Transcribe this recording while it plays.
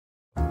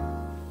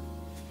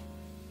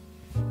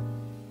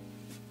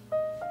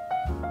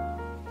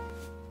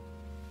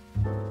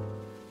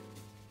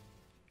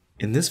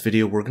In this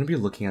video, we're going to be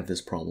looking at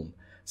this problem,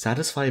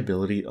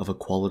 satisfiability of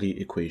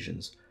equality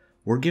equations.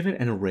 We're given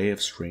an array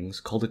of strings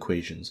called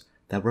equations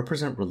that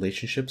represent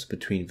relationships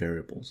between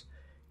variables.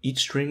 Each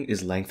string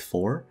is length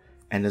 4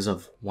 and is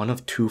of one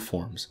of two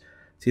forms.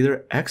 It's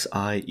either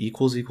xi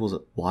equals yi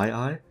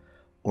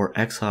or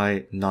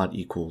xi not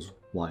equals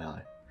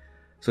yi.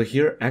 So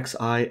here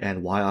xi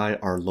and yi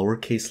are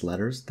lowercase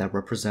letters that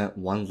represent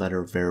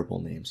one-letter variable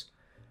names.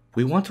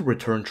 We want to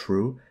return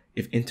true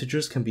if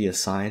integers can be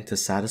assigned to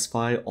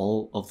satisfy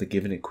all of the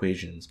given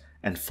equations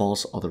and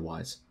false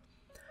otherwise.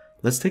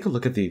 Let's take a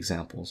look at the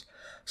examples.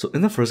 So in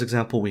the first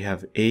example, we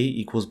have a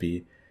equals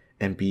b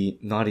and b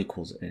not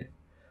equals a.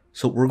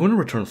 So we're going to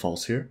return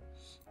false here,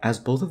 as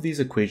both of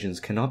these equations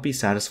cannot be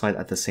satisfied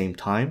at the same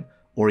time,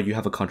 or you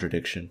have a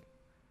contradiction.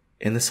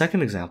 In the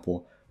second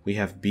example, we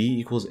have b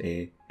equals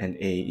a and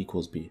a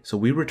equals b. So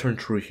we return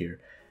true here,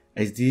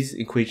 as these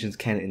equations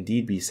can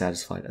indeed be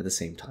satisfied at the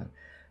same time.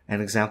 An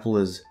example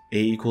is a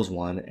equals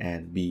 1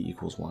 and b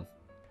equals 1.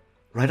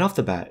 Right off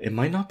the bat, it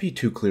might not be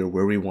too clear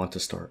where we want to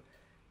start.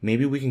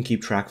 Maybe we can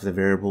keep track of the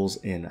variables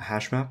in a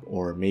hash map,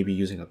 or maybe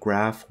using a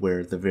graph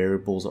where the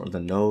variables are the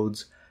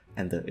nodes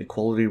and the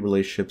equality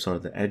relationships are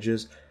the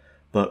edges.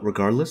 But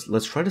regardless,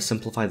 let's try to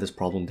simplify this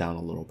problem down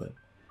a little bit.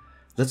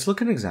 Let's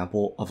look at an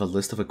example of a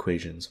list of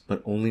equations,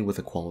 but only with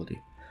equality.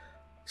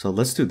 So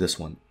let's do this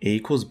one. A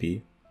equals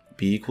b,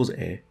 b equals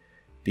a,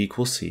 b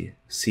equals c,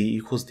 c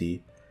equals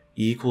d,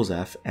 E equals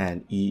F,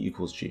 and E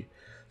equals G.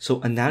 So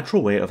a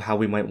natural way of how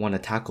we might want to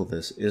tackle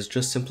this is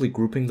just simply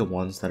grouping the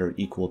ones that are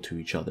equal to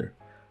each other.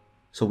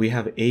 So we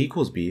have A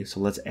equals B, so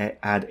let's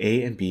add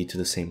A and B to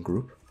the same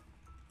group.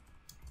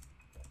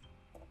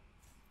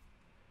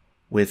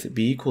 With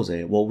B equals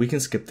A, well, we can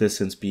skip this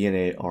since B and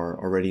A are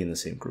already in the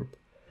same group.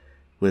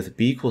 With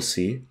B equals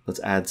C,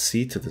 let's add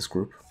C to this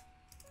group.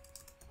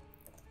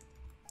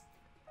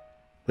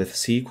 With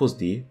C equals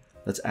D,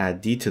 let's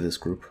add D to this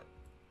group.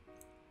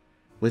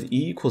 With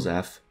E equals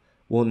F,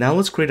 well, now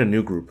let's create a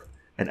new group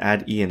and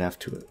add E and F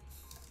to it.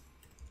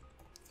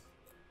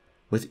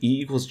 With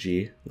E equals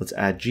G, let's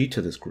add G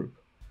to this group.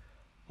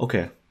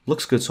 Okay,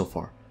 looks good so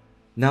far.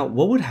 Now,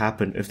 what would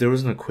happen if there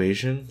was an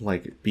equation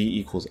like B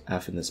equals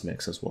F in this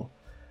mix as well?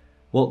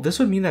 Well, this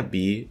would mean that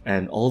B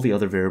and all the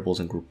other variables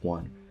in group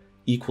 1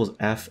 equals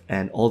F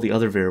and all the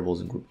other variables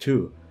in group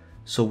 2.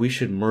 So we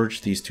should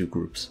merge these two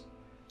groups.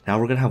 Now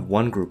we're going to have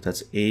one group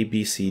that's A,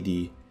 B, C,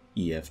 D,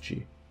 E, F,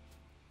 G.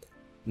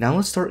 Now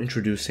let's start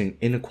introducing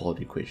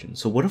inequality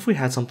equations. So what if we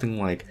had something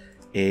like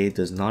A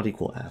does not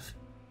equal F?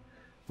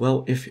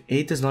 Well, if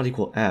A does not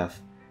equal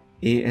F,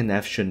 A and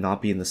F should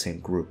not be in the same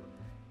group.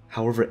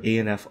 However, A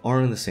and F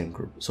are in the same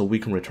group, so we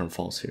can return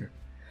false here.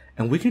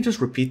 And we can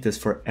just repeat this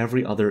for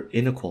every other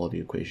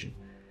inequality equation.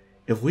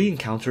 If we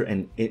encounter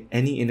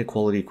any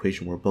inequality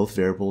equation where both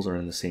variables are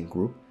in the same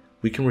group,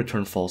 we can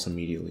return false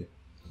immediately.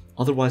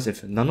 Otherwise,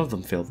 if none of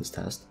them fail this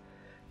test,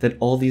 then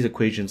all these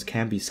equations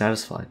can be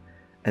satisfied,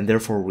 and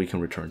therefore we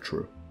can return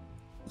true.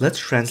 Let's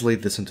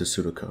translate this into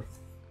pseudocode.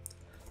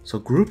 So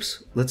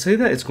groups, let's say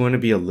that it's going to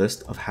be a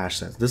list of hash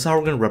sets. This is how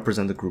we're going to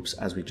represent the groups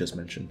as we just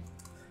mentioned.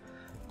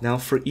 Now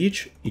for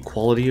each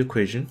equality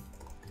equation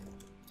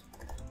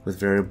with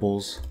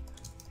variables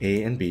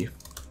A and B,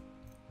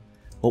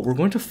 well, we're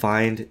going to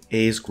find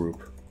A's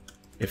group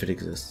if it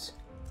exists,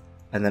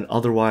 and then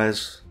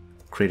otherwise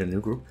create a new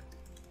group.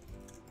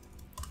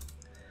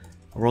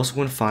 We're also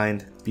going to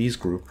find B's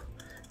group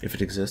if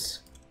it exists,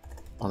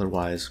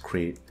 otherwise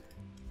create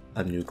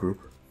a new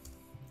group.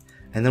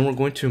 And then we're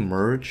going to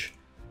merge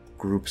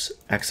groups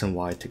X and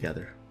Y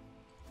together.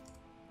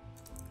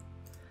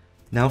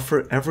 Now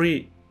for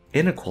every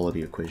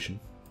inequality equation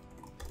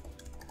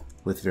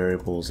with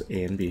variables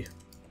A and B,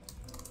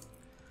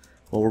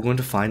 well, we're going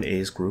to find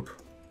A's group,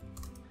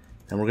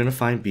 and we're going to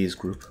find B's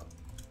group.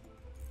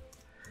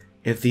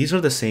 If these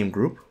are the same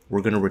group,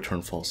 we're going to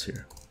return false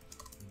here,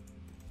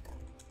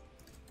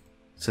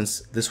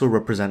 since this would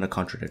represent a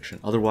contradiction.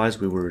 Otherwise,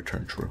 we would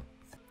return true.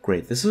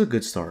 Great, this is a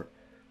good start,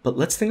 but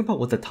let's think about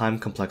what the time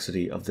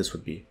complexity of this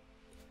would be.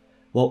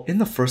 Well, in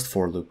the first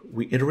for loop,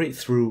 we iterate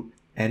through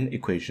n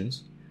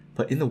equations,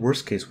 but in the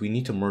worst case, we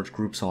need to merge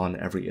groups on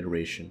every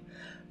iteration.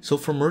 So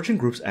for merging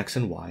groups X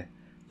and Y,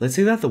 let's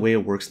say that the way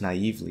it works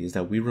naively is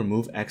that we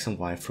remove X and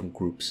Y from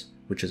groups,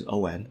 which is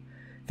On,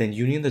 then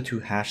union the two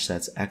hash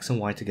sets X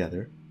and Y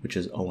together, which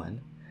is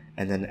On,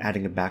 and then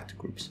adding it back to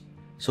groups.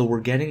 So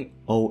we're getting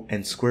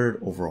O(n squared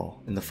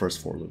overall in the first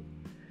for loop.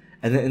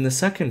 And then in the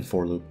second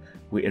for loop,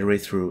 we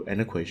iterate through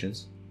n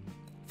equations.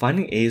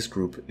 Finding A's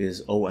group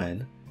is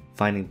On,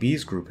 finding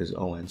B's group is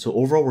On. So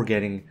overall we're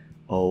getting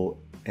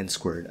O(n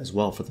squared as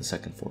well for the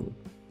second for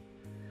loop.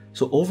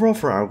 So overall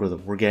for our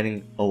algorithm, we're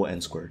getting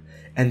O(n squared.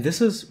 And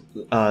this is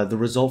the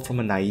result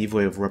from a naive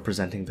way of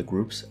representing the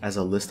groups as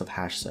a list of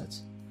hash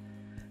sets.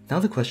 Now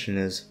the question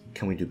is,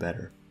 can we do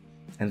better?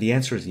 And the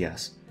answer is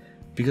yes,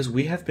 because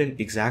we have been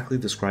exactly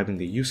describing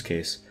the use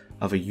case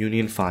of a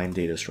union find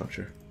data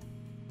structure.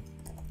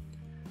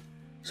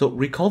 So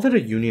recall that a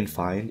union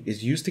find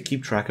is used to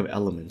keep track of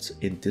elements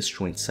in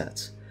disjoint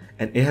sets,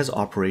 and it has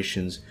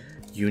operations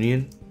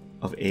union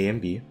of A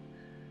and B,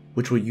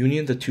 which will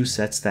union the two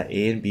sets that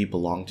A and B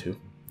belong to,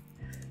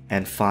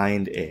 and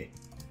find A,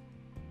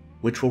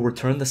 which will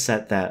return the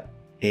set that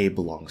A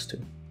belongs to.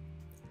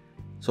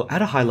 So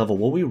at a high level,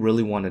 what we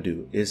really want to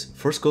do is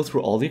first go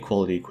through all the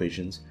equality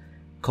equations,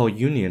 call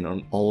union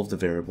on all of the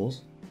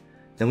variables,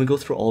 then we go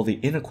through all the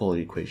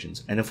inequality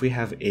equations, and if we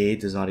have A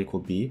does not equal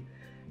B,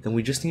 then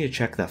we just need to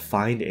check that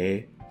find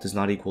A does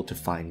not equal to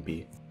find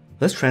B.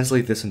 Let's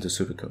translate this into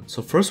pseudocode.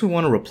 So first we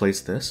want to replace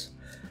this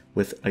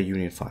with a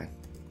union find.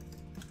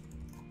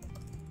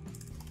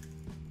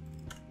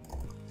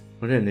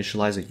 We're going to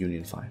initialize a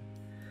union find.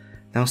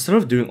 Now instead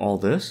of doing all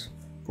this,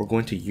 we're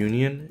going to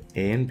union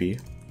A and B.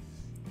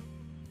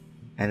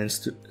 And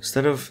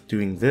instead of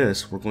doing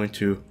this, we're going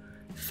to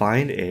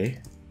find A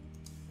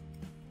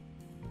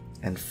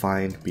and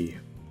find B.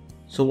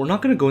 So we're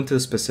not going to go into the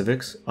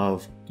specifics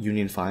of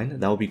union find.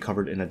 That will be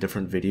covered in a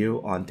different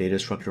video on data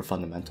structure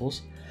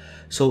fundamentals.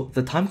 So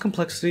the time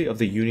complexity of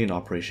the union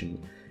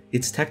operation,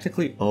 it's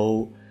technically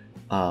O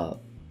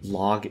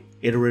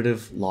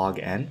iterative log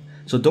n.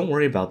 So don't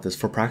worry about this.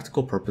 For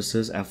practical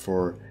purposes and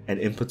for an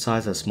input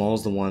size as small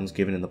as the ones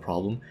given in the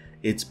problem,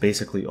 it's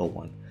basically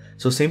O1.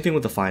 So same thing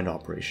with the find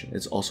operation,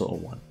 it's also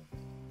O1.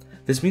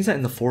 This means that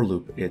in the for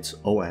loop, it's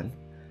On.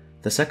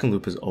 The second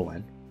loop is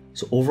On.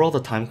 So overall,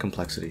 the time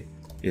complexity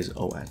is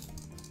On.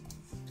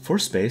 For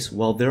space,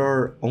 well, there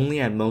are only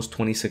at most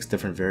 26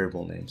 different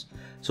variable names.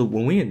 So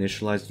when we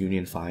initialize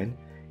union find,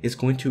 it's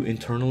going to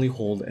internally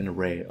hold an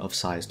array of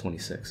size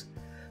 26.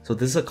 So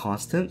this is a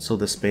constant, so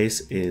the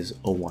space is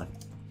O1.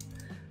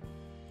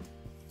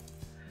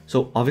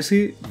 So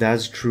obviously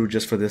that's true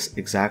just for this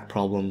exact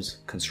problem's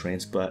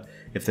constraints, but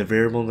if the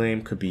variable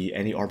name could be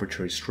any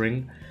arbitrary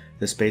string,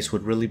 the space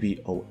would really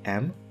be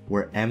OM,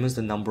 where M is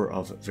the number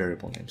of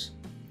variable names.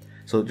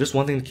 So just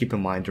one thing to keep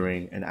in mind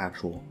during an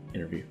actual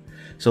interview.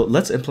 So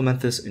let's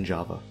implement this in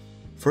Java.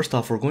 First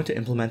off, we're going to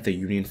implement the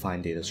union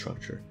find data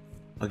structure.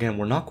 Again,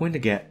 we're not going to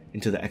get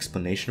into the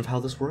explanation of how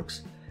this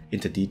works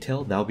into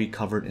detail. That will be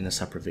covered in a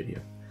separate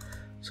video.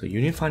 So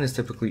union find is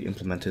typically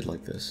implemented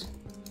like this.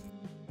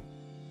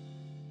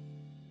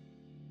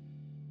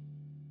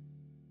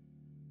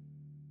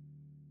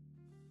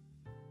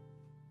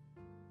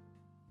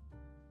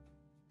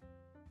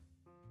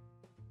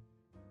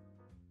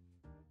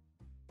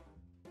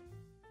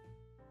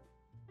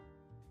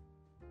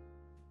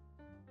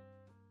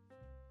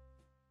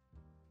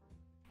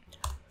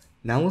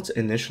 Now let's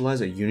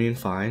initialize a union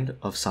find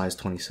of size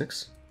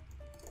 26.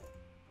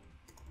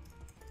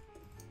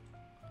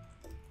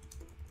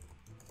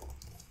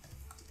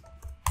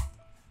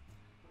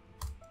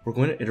 We're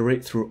going to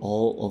iterate through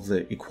all of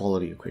the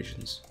equality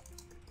equations.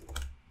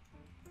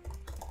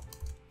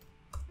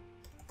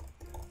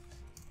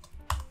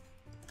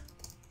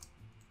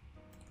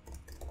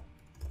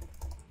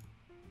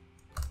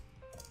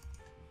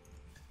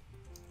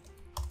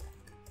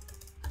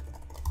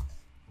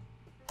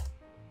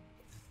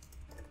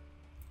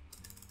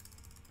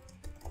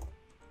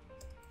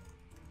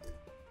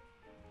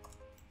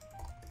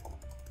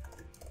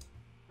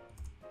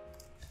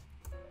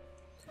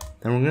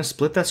 Then we're going to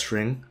split that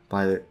string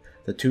by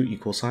the two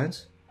equal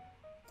signs.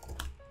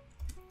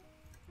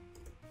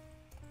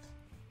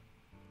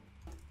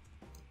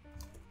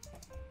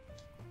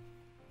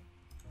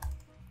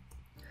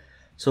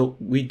 So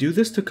we do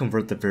this to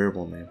convert the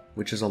variable name,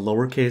 which is a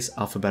lowercase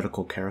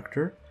alphabetical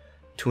character,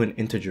 to an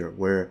integer,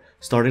 where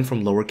starting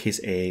from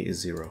lowercase a is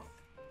 0.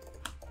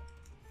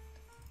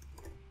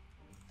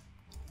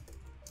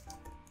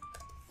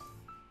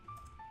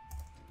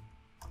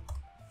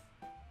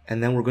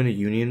 And then we're going to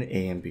union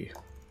A and B.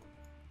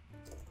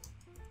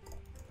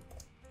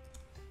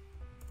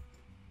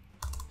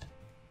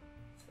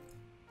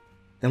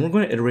 Then we're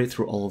going to iterate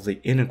through all of the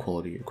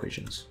inequality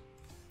equations.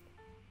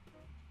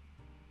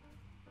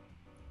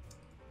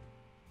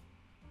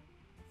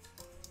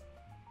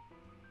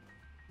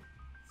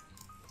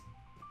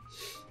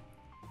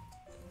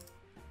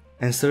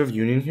 And instead of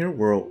union here,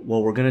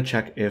 we're going to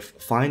check if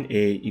find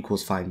A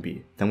equals find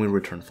B. Then we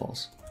return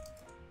false.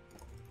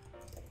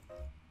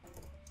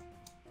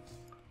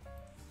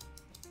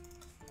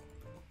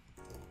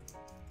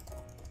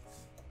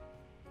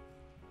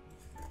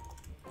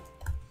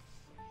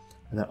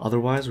 And then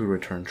otherwise we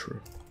return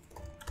true.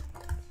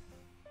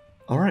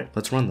 Alright,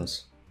 let's run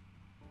this.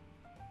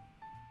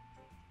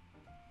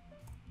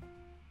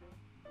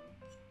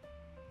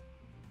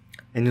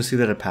 And you'll see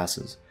that it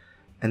passes.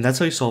 And that's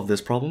how you solve this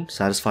problem,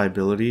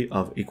 satisfiability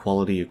of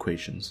equality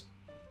equations.